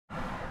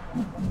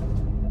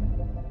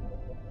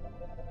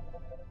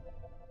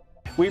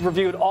We've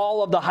reviewed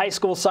all of the high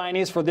school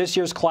signees for this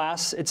year's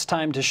class. It's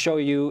time to show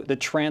you the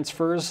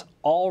transfers,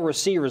 all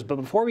receivers. But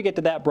before we get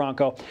to that,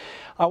 Bronco,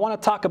 I want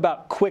to talk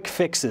about quick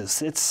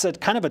fixes. It's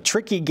kind of a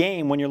tricky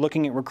game when you're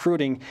looking at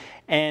recruiting.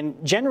 And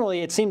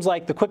generally, it seems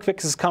like the quick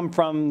fixes come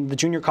from the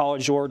junior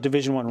college or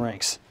Division I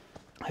ranks.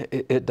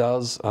 It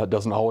does. It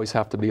doesn't always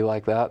have to be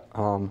like that.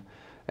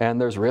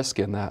 And there's risk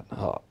in that.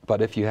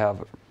 But if you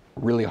have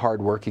really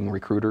hard-working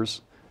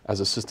recruiters as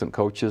assistant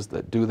coaches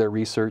that do their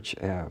research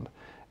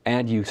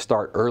and you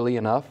start early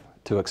enough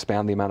to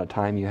expand the amount of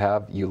time you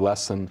have, you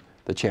lessen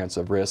the chance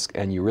of risk,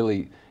 and you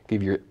really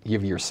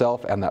give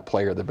yourself and that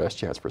player the best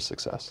chance for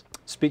success.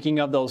 Speaking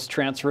of those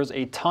transfers,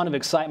 a ton of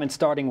excitement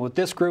starting with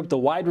this group, the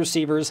wide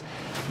receivers.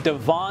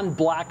 Devon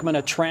Blackman,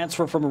 a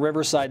transfer from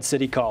Riverside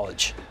City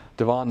College.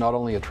 Devon, not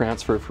only a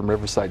transfer from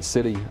Riverside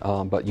City,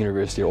 but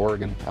University of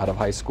Oregon out of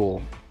high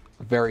school.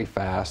 Very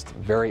fast,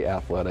 very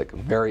athletic,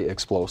 very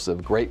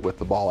explosive, great with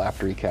the ball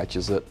after he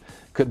catches it.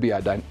 Could be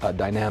a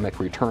dynamic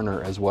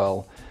returner as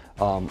well.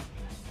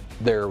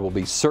 There will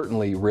be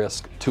certainly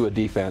risk to a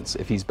defense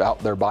if he's out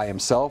there by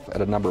himself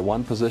at a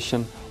 #1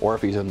 position or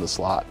if he's in the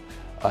slot.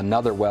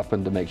 Another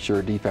weapon to make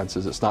sure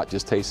defenses, it's not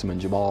just Taysom and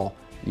Jamal.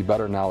 You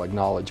better now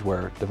acknowledge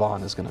where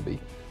Devon is going to be.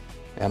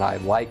 And I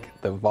like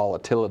the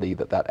volatility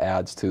that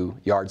adds to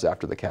yards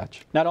after the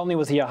catch. Not only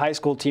was he a high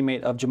school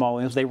teammate of Jamal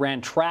Williams, they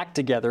ran track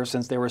together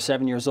since they were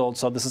 7 years old,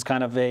 so this is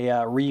kind of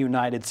a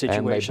reunited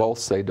situation. And they both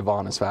say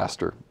Devon is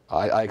faster.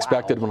 I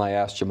expected when I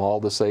asked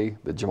Jamal to say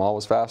that Jamal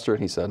was faster,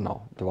 and he said,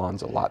 no,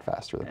 Devon's a lot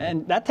faster than him.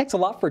 And that takes a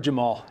lot for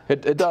Jamal.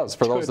 It does.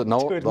 For those that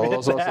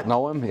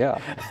know him,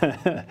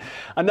 yeah.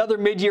 Another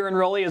mid-year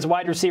enrollee is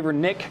wide receiver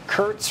Nick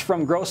Kurtz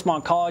from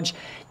Grossmont College.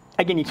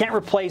 Again, you can't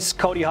replace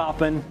Cody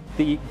Hoffman,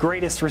 the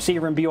greatest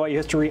receiver in BYU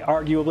history,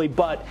 arguably,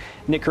 but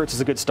Nick Kurtz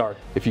is a good start.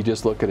 If you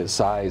just look at his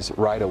size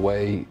right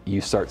away,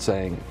 you start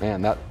saying,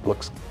 man, that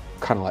looks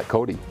kind of like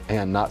Cody.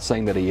 And not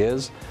saying that he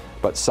is,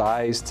 but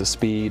size to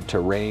speed to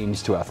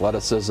range to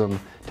athleticism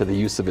to the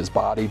use of his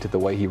body to the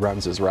way he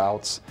runs his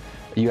routes.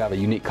 You have a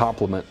unique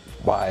complement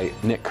by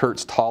Nick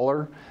Kurtz,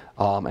 taller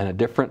and a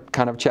different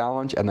kind of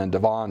challenge, and then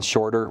Devon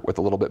shorter with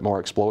a little bit more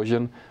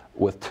explosion,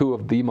 with two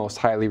of the most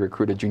highly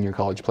recruited junior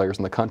college players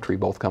in the country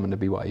both coming to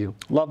BYU.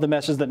 Love the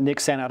message that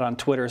Nick sent out on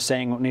Twitter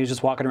saying when he was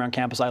just walking around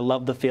campus, I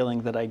love the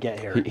feeling that I get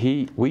here.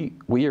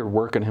 We are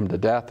working him to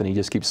death, and he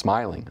just keeps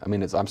smiling. I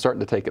mean, I'm starting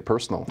to take it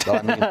personal.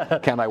 But, I mean,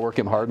 can I work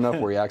him hard enough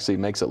where he actually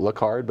makes it look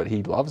hard? But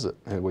he loves it,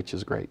 which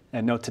is great.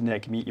 And note to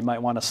Nick, you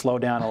might want to slow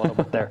down a little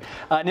bit there.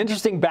 An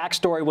interesting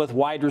backstory with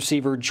wide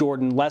receiver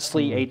Jordan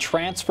Leslie, a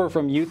transfer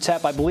from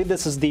UTEP. I believe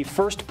this is the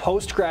first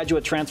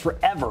postgraduate transfer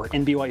ever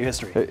in BYU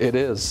history. It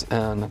is,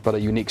 but a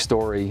unique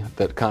story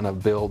that kind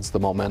of builds the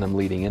momentum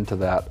leading into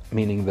that,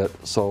 meaning that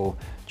so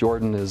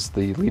Jordan is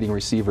the leading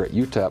receiver at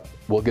UTEP,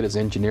 will get his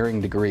engineering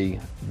degree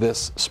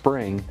this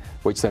spring,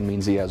 which then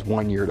means he has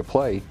 1 year to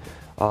play.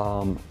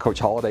 Coach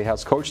Holliday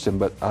has coached him,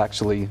 but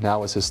actually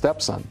now is his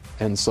stepson.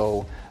 And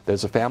so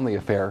there's a family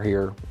affair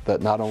here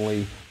that not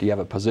only do you have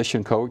a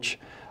position coach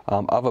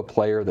of a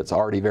player that's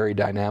already very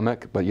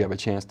dynamic, but you have a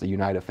chance to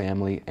unite a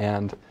family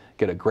and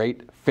get a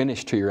great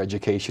finish to your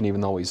education,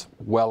 even though he's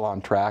well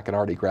on track and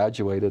already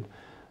graduated,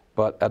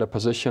 but at a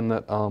position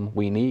that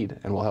we need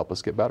and will help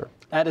us get better.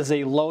 That is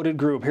a loaded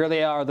group. Here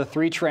they are, the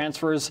three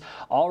transfers,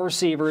 all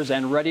receivers,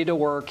 and ready to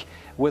work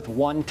with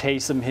one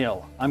Taysom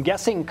Hill. I'm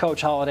guessing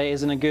Coach Holliday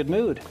is in a good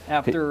mood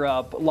after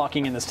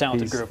locking in this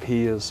talented group.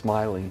 He is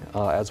smiling,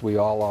 as we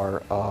all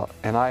are,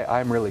 and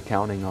I'm really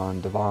counting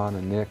on Devon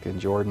and Nick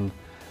and Jordan.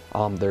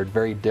 They're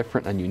very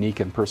different and unique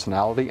in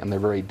personality, and they're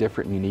very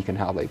different and unique in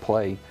how they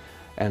play.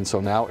 And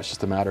so now it's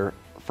just a matter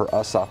for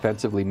us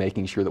offensively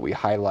making sure that we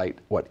highlight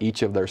what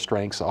each of their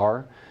strengths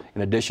are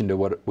in addition to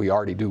what we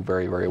already do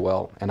very, very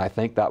well. And I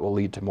think that will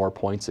lead to more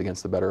points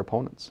against the better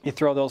opponents. You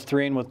throw those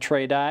three in with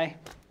Trey Dye.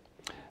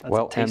 That's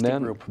well, a tasty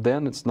and group.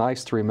 then it's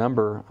nice to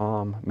remember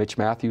Mitch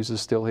Matthews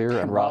is still here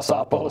and Ross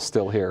Oppo is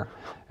still here.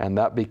 And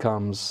that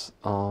becomes,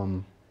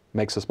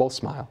 makes us both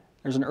smile.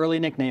 There's an early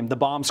nickname, the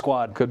Bomb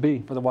Squad. Could be.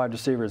 For the wide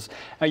receivers.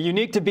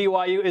 Unique to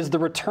BYU is the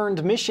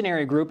returned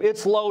missionary group.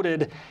 It's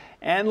loaded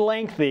and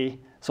lengthy.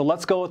 So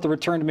let's go with the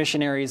returned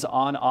missionaries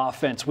on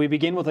offense. We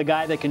begin with a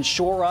guy that can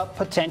shore up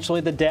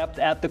potentially the depth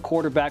at the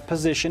quarterback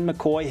position,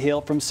 McCoy Hill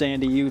from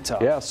Sandy, Utah.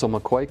 Yeah, so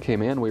McCoy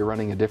came in. We were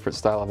running a different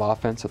style of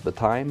offense at the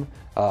time.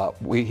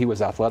 He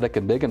was athletic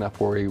and big enough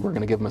where we were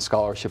going to give him a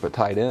scholarship at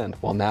tight end.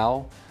 Well,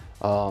 now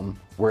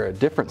we're a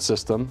different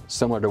system,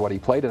 similar to what he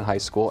played in high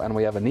school, and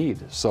we have a need.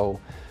 So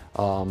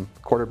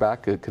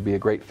quarterback could be a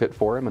great fit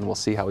for him, and we'll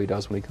see how he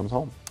does when he comes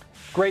home.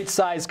 Great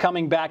size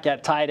coming back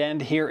at tight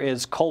end. Here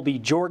is Colby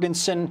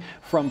Jorgensen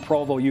from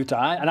Provo,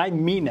 Utah. And I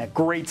mean that,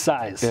 great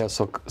size. Yeah,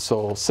 so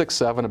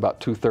 6'7", about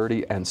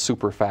 230, and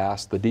super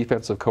fast. The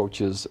defensive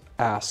coaches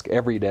ask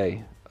every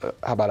day,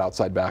 how about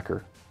outside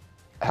backer?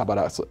 How about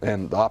outside?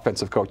 And the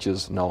offensive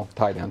coaches, no,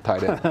 tight end,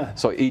 tight end.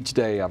 So each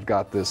day I've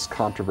got this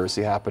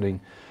controversy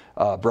happening.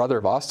 Brother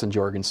of Austin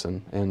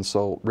Jorgensen, and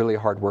so really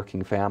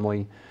hardworking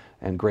family.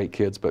 and great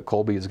kids, but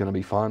Colby is going to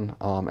be fun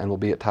and will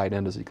be at tight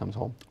end as he comes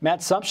home. Matt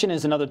Sumption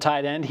is another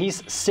tight end.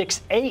 He's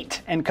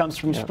 6'8" and comes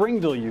from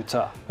Springville,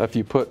 Utah. If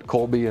you put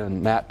Colby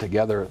and Matt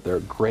together, they're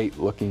great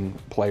looking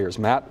players.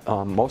 Matt,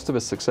 most of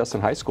his success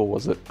in high school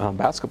was at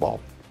basketball.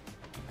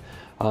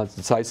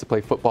 Decides to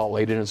play football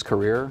late in his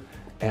career,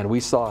 and we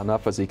saw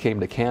enough as he came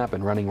to camp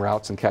and running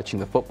routes and catching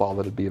the football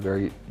that it'd be a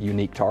very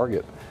unique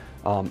target.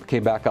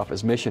 Came back off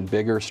his mission,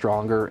 bigger,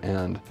 stronger,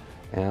 and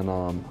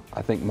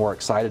I think more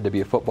excited to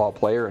be a football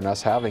player and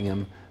us having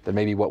him than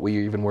maybe what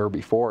we even were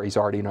before. He's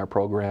already in our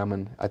program,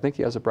 and I think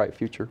he has a bright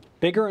future.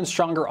 Bigger and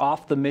stronger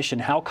off the mission.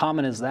 How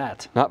common is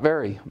that? Not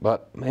very,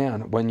 but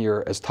man, when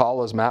you're as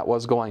tall as Matt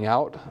was going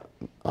out,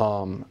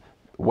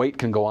 weight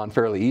can go on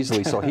fairly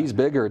easily. So he's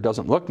bigger. It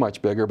doesn't look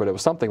much bigger, but it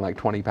was something like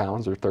 20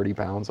 pounds or 30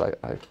 pounds.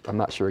 I'm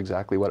not sure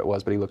exactly what it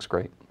was, but he looks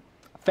great.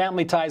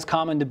 Family ties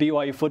common to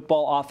BYU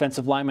football.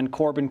 Offensive lineman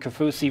Corbin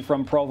Kafusi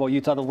from Provo,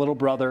 Utah, the little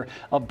brother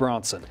of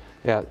Bronson.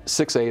 Yeah,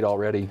 6'8"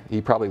 already.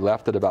 He probably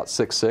left at about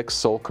 6'6".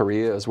 Seoul,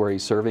 Korea is where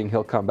he's serving.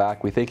 He'll come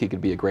back. We think he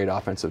could be a great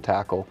offensive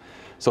tackle.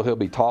 So he'll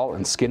be tall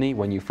and skinny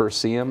when you first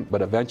see him,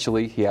 but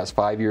eventually he has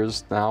 5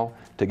 years now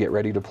to get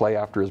ready to play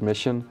after his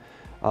mission.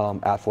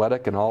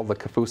 Athletic, and all the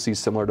Kafusis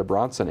similar to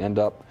Bronson end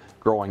up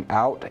growing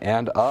out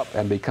and up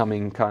and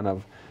becoming kind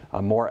of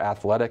more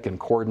athletic and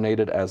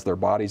coordinated as their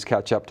bodies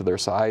catch up to their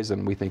size,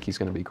 and we think he's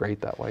going to be great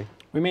that way.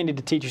 We may need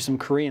to teach you some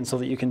Korean so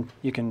that you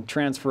can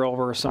transfer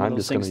over some of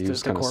those things to I'm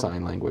just going to use kind of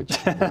sign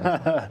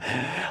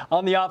language.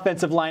 On the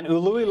offensive line,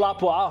 Ului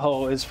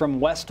Lapuaho is from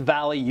West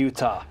Valley,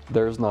 Utah.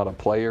 There's not a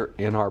player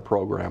in our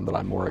program that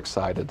I'm more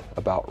excited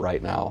about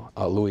right now.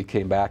 Louis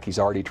came back. He's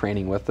already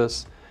training with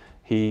us.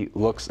 He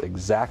looks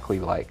exactly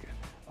like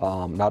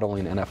not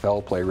only an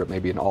NFL player, but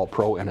maybe an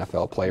all-pro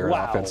NFL player, an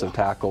offensive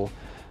tackle.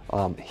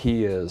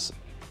 He is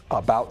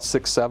about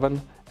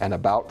 6'7" and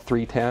about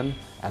 310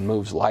 and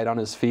moves light on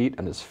his feet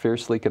and is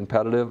fiercely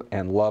competitive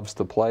and loves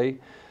to play.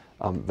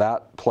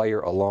 That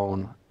player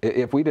alone,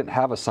 if we didn't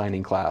have a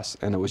signing class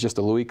and it was just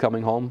a Louis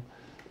coming home,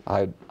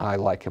 I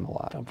like him a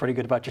lot. Feel pretty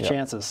good about your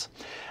chances.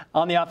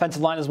 On the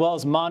offensive line as well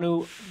as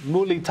Manu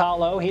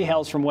Mulitalo. He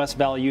hails from West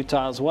Valley,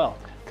 Utah as well.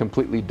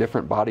 Completely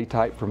different body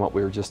type from what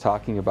we were just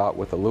talking about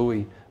with the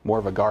Louis. More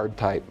of a guard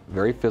type,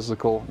 very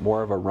physical,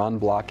 more of a run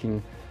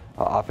blocking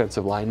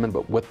offensive lineman,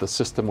 but with the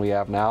system we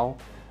have now,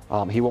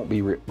 he won't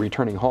be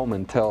returning home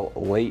until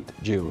late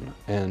June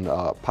and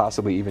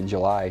possibly even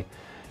July,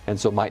 and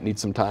so might need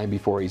some time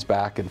before he's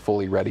back and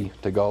fully ready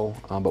to go,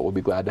 but we'll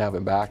be glad to have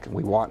him back.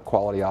 We want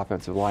quality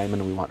offensive linemen,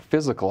 and we want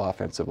physical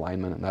offensive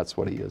linemen, and that's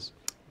what he is.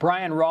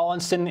 Brian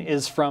Rawlinson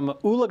is from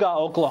Oologah,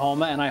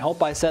 Oklahoma, and I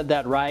hope I said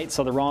that right,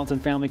 so the Rawlinson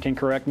family can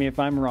correct me if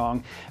I'm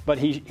wrong, but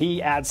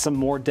he adds some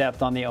more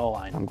depth on the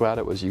O-line. I'm glad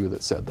it was you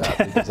that said that,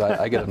 because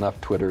I get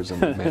enough Twitters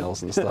and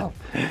emails and stuff.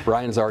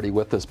 Brian's already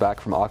with us back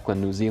from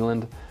Auckland, New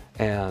Zealand,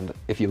 and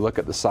if you look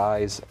at the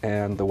size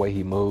and the way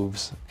he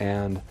moves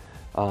and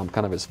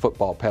kind of his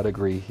football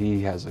pedigree,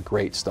 he has a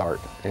great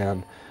start.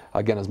 And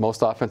again, as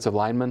most offensive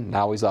linemen,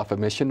 now he's off a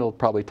mission. It'll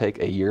probably take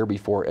a year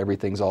before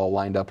everything's all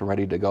lined up and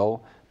ready to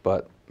go,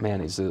 but man,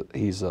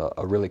 he's a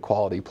really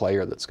quality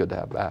player that's good to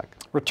have back.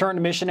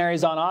 Returned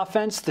missionaries on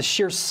offense. The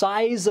sheer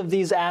size of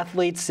these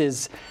athletes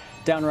is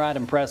downright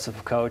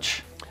impressive,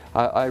 Coach.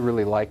 I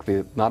really like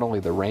not only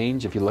the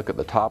range, if you look at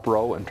the top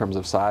row in terms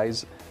of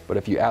size, but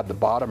if you add the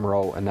bottom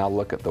row and now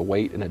look at the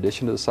weight in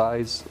addition to the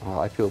size,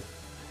 I feel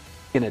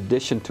in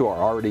addition to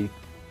our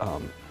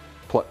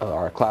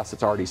class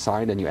that's already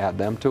signed and you add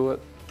them to it,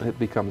 it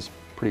becomes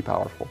pretty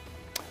powerful.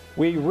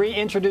 We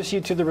reintroduce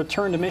you to the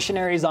return to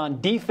missionaries on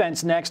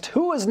defense next.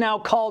 Who is now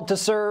called to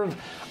serve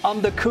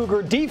on the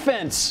Cougar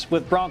defense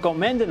with Bronco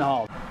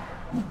Mendenhall?